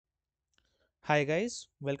Hi guys,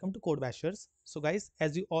 welcome to Code Bashers. So guys,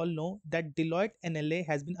 as you all know that Deloitte NLA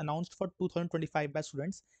has been announced for 2025 by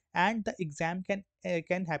students, and the exam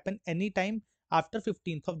can happen anytime after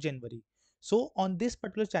 15th of January. So on this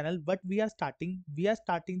particular channel, what we are starting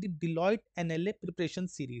the Deloitte NLA preparation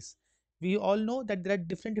series. We all know that there are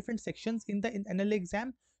different sections in the NLA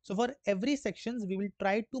exam. So for every sections, we will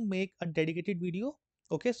try to make a dedicated video,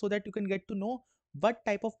 okay, so that you can get to know what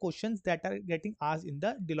type of questions that are getting asked in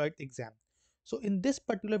the Deloitte exam. So in this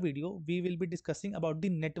particular video, we will be discussing about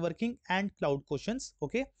the networking and cloud questions.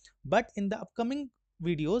 Okay. But in the upcoming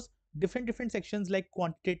videos, different sections like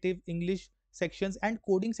quantitative, English sections and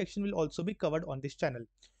coding section will also be covered on this channel.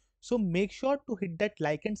 So make sure to hit that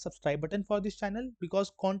like and subscribe button for this channel,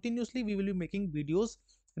 because continuously we will be making videos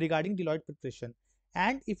regarding Deloitte preparation.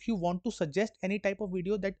 And if you want to suggest any type of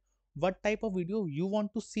video, that what type of video you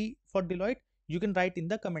want to see for Deloitte, you can write in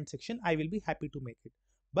the comment section. I will be happy to make it.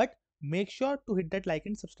 But make sure to hit that like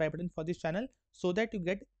and subscribe button for this channel so that you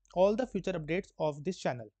get all the future updates of this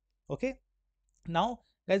channel. Okay. Now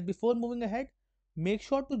guys, before moving ahead, make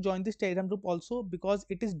sure to join this Telegram group also, because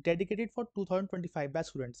it is dedicated for 2025 batch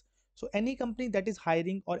students. So any company that is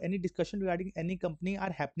hiring or any discussion regarding any company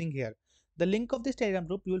are happening here. The link of this Telegram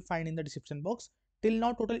group you will find in the description box. Till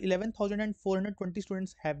now total 11,420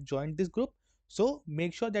 students have joined this group. So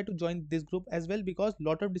make sure that you join this group as well, because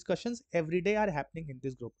lot of discussions every day are happening in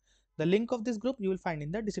this group. The link of this group you will find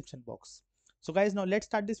in the description box. So guys, now let's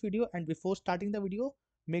start this video, and before starting the video,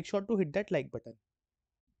 make sure to hit that like button.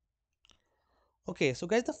 Okay, so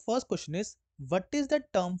guys, the first question is, what is the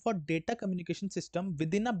term for data communication system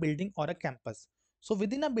within a building or a campus? So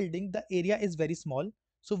within a building, the area is very small.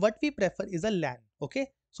 So what we prefer is a LAN. Okay,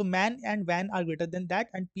 so MAN and WAN are greater than that,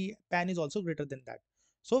 and PAN is also greater than that.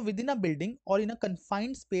 So within a building or in a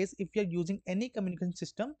confined space, if you're using any communication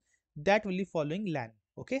system, that will be following LAN.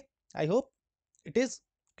 Okay, I hope it is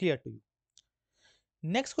clear to you.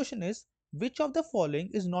 Next question is, which of the following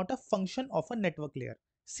is not a function of a network layer?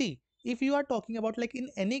 See, if you are talking about like in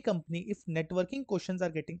any company, if networking questions are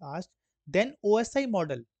getting asked, then OSI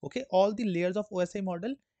model, okay, all the layers of OSI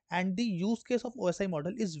model and the use case of OSI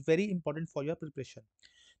model is very important for your preparation.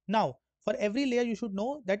 Now, for every layer, you should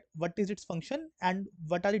know that what is its function and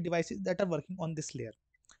what are the devices that are working on this layer.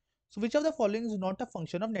 So which of the following is not a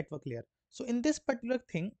function of network layer? So in this particular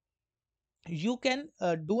thing, you can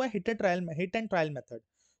do a hit and trial method.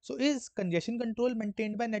 So is congestion control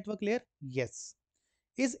maintained by network layer? Yes.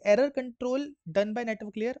 Is error control done by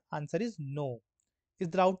network layer? Answer is no. Is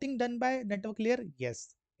routing done by network layer?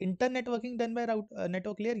 Yes. Internetworking done by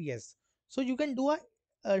network layer? Yes. So you can do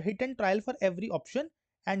a hit and trial for every option,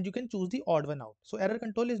 and you can choose the odd one out. So error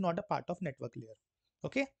control is not a part of network layer.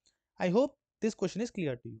 Okay. I hope this question is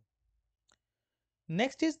clear to you.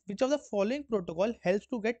 Next is, which of the following protocol helps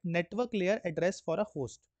to get network layer address for a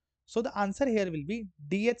host? So the answer here will be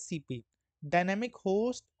DHCP, Dynamic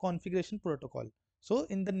Host Configuration Protocol. So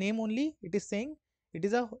in the name only, it is saying it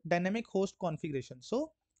is a dynamic host configuration.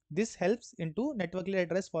 So this helps into network layer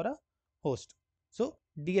address for a host. So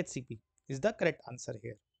DHCP is the correct answer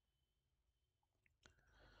here.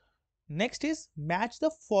 Next is, match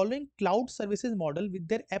the following cloud services model with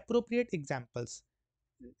their appropriate examples.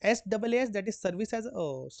 SaaS, that is service as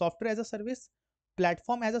software as a service,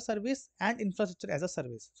 platform as a service, and infrastructure as a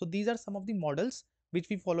service. So these are some of the models which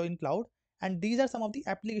we follow in cloud, and these are some of the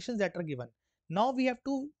applications that are given. Now we have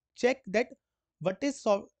to check that what is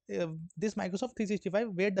this Microsoft 365,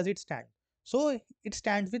 where does it stand? So it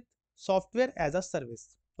stands with software as a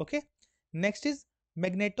service. Okay. Next is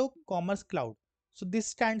Magneto Commerce Cloud. So this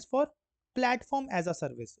stands for platform as a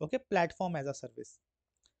service. Okay, platform as a service.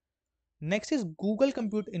 Next is Google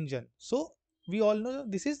Compute Engine. So we all know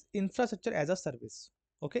this is infrastructure as a service.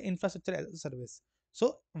 Okay, infrastructure as a service.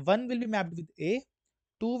 So one will be mapped with A,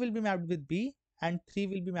 two will be mapped with B, and three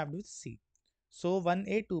will be mapped with C. So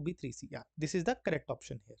 1A, 2B, 3C. Yeah, this is the correct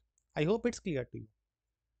option here. I hope it's clear to you.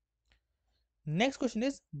 Next question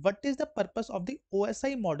is, what is the purpose of the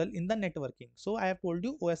OSI model in the networking? So I have told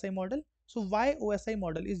you OSI model. So why OSI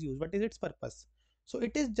model is used? What is its purpose? So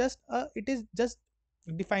it is just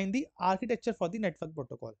define the architecture for the network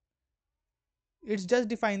protocol. It's just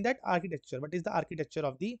define that architecture. What is the architecture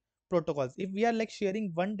of the protocols? If we are like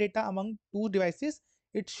sharing one data among two devices,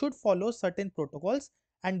 it should follow certain protocols,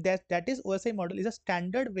 and that is OSI model is a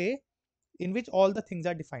standard way in which all the things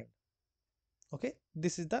are defined. Okay,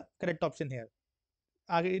 this is the correct option here.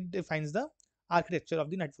 It defines the architecture of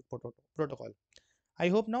the network protocol. I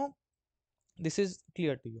hope now this is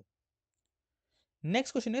clear to you.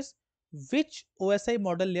 Next question is, which OSI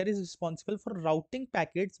model layer is responsible for routing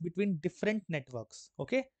packets between different networks?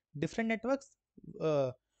 Okay, different networks.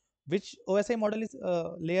 Uh, Which OSI model is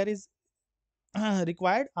layer is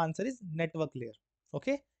required? Answer is network layer.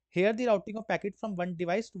 Okay, here the routing of packet from one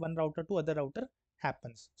device to one router to other router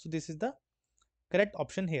happens. So this is the correct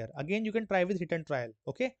option here. Again, you can try with hit and trial.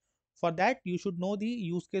 Okay, for that you should know the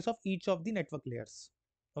use case of each of the network layers.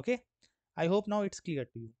 Okay, I hope now it's clear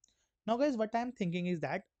to you. Now guys, what I'm thinking is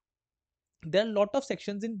that there are a lot of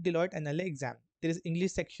sections in Deloitte NLA exam. There is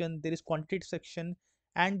English section, there is quantitative section,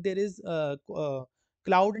 and there is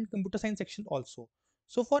cloud and computer science section also.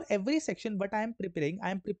 So for every section, what I am preparing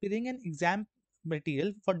an exam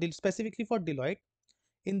material for specifically for Deloitte.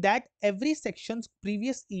 In that, every section's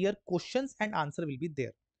previous year questions and answer will be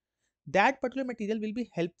there. That particular material will be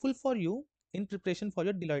helpful for you in preparation for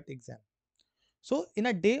your Deloitte exam. So in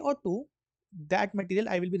a day or two, that material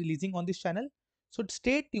I will be releasing on this channel. So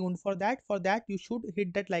stay tuned for that. For that, you should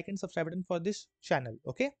hit that like and subscribe button for this channel.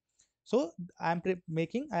 Okay. So I am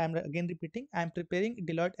again repeating, I am preparing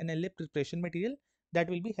Deloitte NLA preparation material that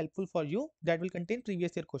will be helpful for you. That will contain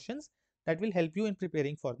previous year questions that will help you in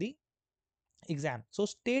preparing for the exam. So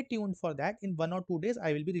stay tuned for that. In 1 or 2 days,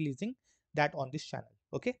 I will be releasing that on this channel.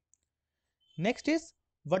 Okay. Next is,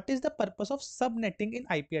 what is the purpose of subnetting in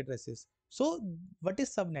IP addresses? So what is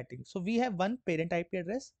subnetting? So we have one parent IP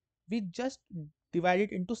address. We just divide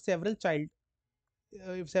it into several child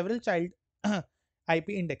IP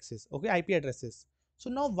indexes. Okay, IP addresses. So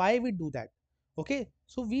now why we do that? Okay,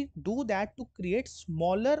 so we do that to create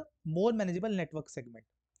smaller, more manageable network segment,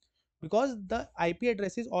 because the IP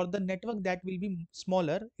addresses or the network that will be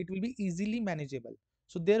smaller, it will be easily manageable.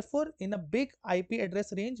 So therefore, in a big IP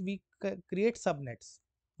address range, we create subnets.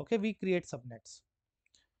 Okay, we create subnets.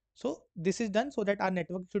 So this is done so that our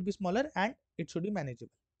network should be smaller and it should be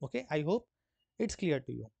manageable. Okay, I hope it's clear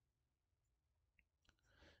to you.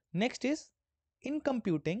 Next is, in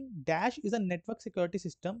computing, Dash is a network security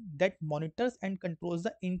system that monitors and controls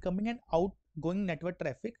the incoming and outgoing network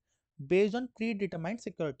traffic based on predetermined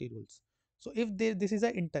security rules. So if this is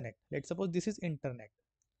a internet, let's suppose this is internet.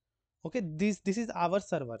 Okay, this is our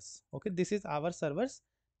servers. Okay, this is our servers.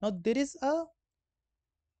 Now there is a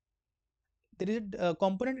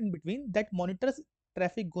component in between that monitors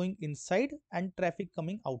traffic going inside and traffic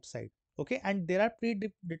coming outside. Okay, and there are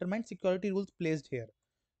predetermined security rules placed here.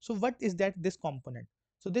 So what is that, this component?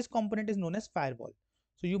 So this component is known as firewall.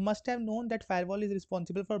 So you must have known that firewall is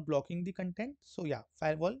responsible for blocking the content. So yeah,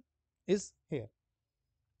 firewall is here.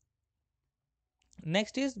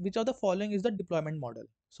 Next is, which of the following is the deployment model?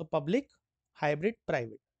 So public, hybrid,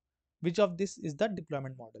 private. Which of this is the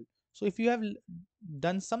deployment model? So if you have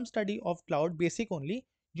done some study of cloud basic only,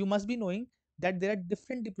 you must be knowing that there are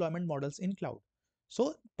different deployment models in cloud.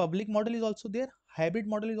 So public model is also there, hybrid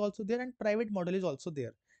model is also there, and private model is also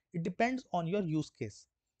there. It depends on your use case.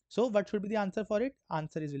 So what should be the answer for it?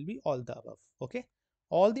 Answer is will be all the above. Okay,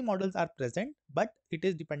 all the models are present, but it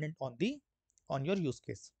is dependent on your use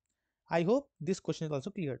case. I hope this question is also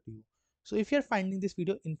clear to you. So if you're finding this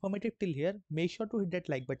video informative till here, make sure to hit that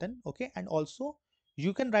like button. Okay, and also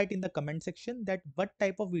you can write in the comment section that what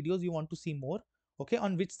type of videos you want to see more. Okay,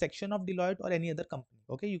 on which section of Deloitte or any other company.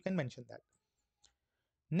 Okay, you can mention that.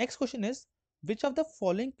 Next question is, which of the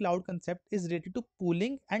following cloud concept is related to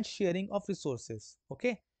pooling and sharing of resources?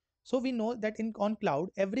 Okay, so we know that in on cloud,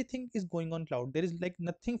 everything is going on cloud. There is like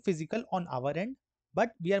nothing physical on our end,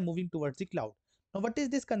 but we are moving towards the cloud. Now, what is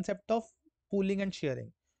this concept of pooling and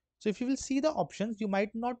sharing? So if you will see the options, you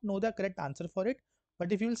might not know the correct answer for it,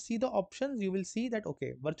 but if you will see the options, you will see that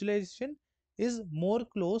okay, virtualization is more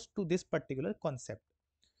close to this particular concept.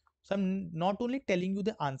 So I'm not only telling you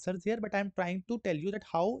the answers here, but I'm trying to tell you that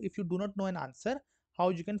how, if you do not know an answer, how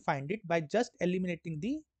you can find it by just eliminating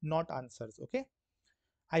the not answers. Okay.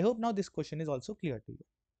 I hope now this question is also clear to you.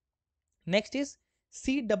 Next is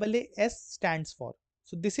CAAS stands for.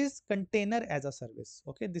 So this is container as a service.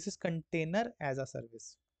 Okay. This is container as a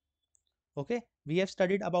service. Okay. We have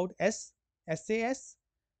studied about SAS,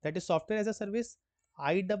 that is software as a service,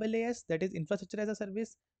 IaaS, that is infrastructure as a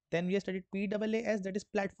service. Then we have studied PaaS, that is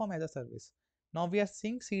platform as a service. Now we are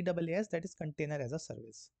seeing CAAS, that is container as a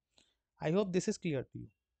service. I hope this is clear to you.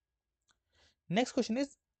 Next question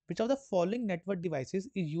is, which of the following network devices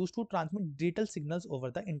is used to transmit digital signals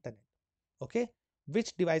over the internet? Okay,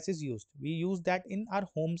 which device is used? We use that in our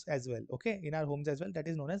homes as well. Okay, in our homes as well, that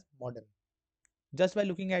is known as modem. Just by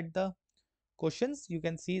looking at the questions, you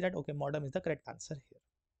can see that okay, modem is the correct answer here.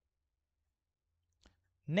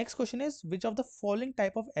 Next question is, which of the following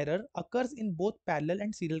type of error occurs in both parallel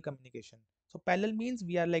and serial communication? So parallel means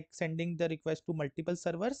we are like sending the request to multiple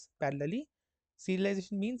servers parallelly.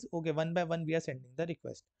 Serialization means okay, one by one we are sending the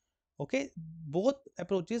request. Okay, both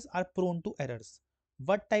approaches are prone to errors.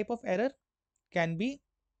 What type of error can be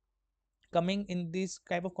coming in this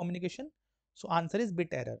type of communication? So answer is bit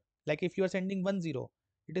error. Like if you are sending 10,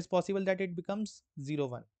 it is possible that it becomes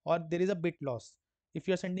 01, or there is a bit loss. If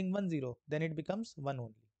you are sending 10, then it becomes 1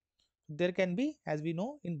 only. There can be, as we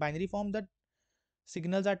know, in binary form that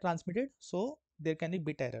signals are transmitted, so there can be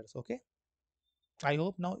bit errors. Okay, I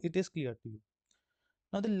hope now it is clear to you.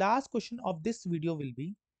 Now the last question of this video will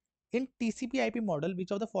be, in TCP/IP model,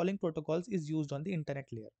 which of the following protocols is used on the internet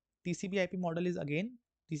layer? TCP/IP model is again,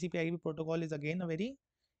 TCP/IP protocol is again a very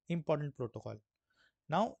important protocol.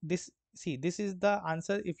 Now this, see, this is the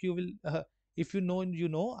answer. If you will if you know, you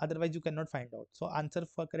know, otherwise you cannot find out. So answer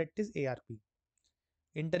for correct is ARP.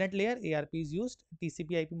 Internet layer ARP is used,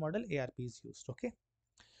 TCP/IP model ARP is used. Okay,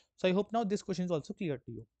 so I hope now this question is also clear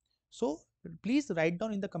to you. So please write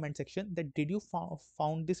down in the comment section that did you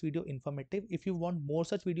found this video informative, if you want more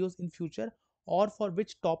such videos in future, or for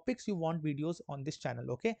which topics you want videos on this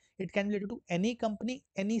channel. Okay, it can be related to any company,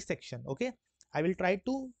 any section. Okay, I will try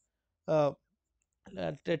to uh,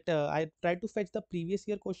 I try to fetch the previous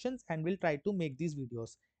year questions and will try to make these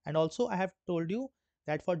videos. And also I have told you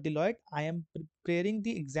that for Deloitte, I am preparing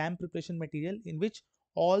the exam preparation material in which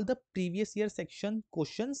all the previous year section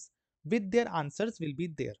questions with their answers will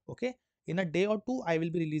be there. Okay. In a day or two, I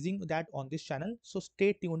will be releasing that on this channel. So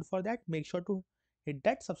stay tuned for that. Make sure to hit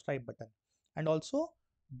that subscribe button. And also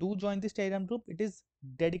do join this Telegram group. It is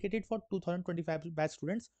dedicated for 2025 batch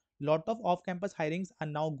students. Lot of off-campus hirings are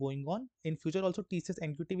now going on. In future also TCS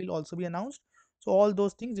NQT will also be announced. So all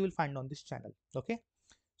those things you will find on this channel. Okay,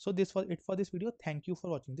 so this was it for this video. Thank you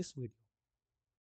for watching this video.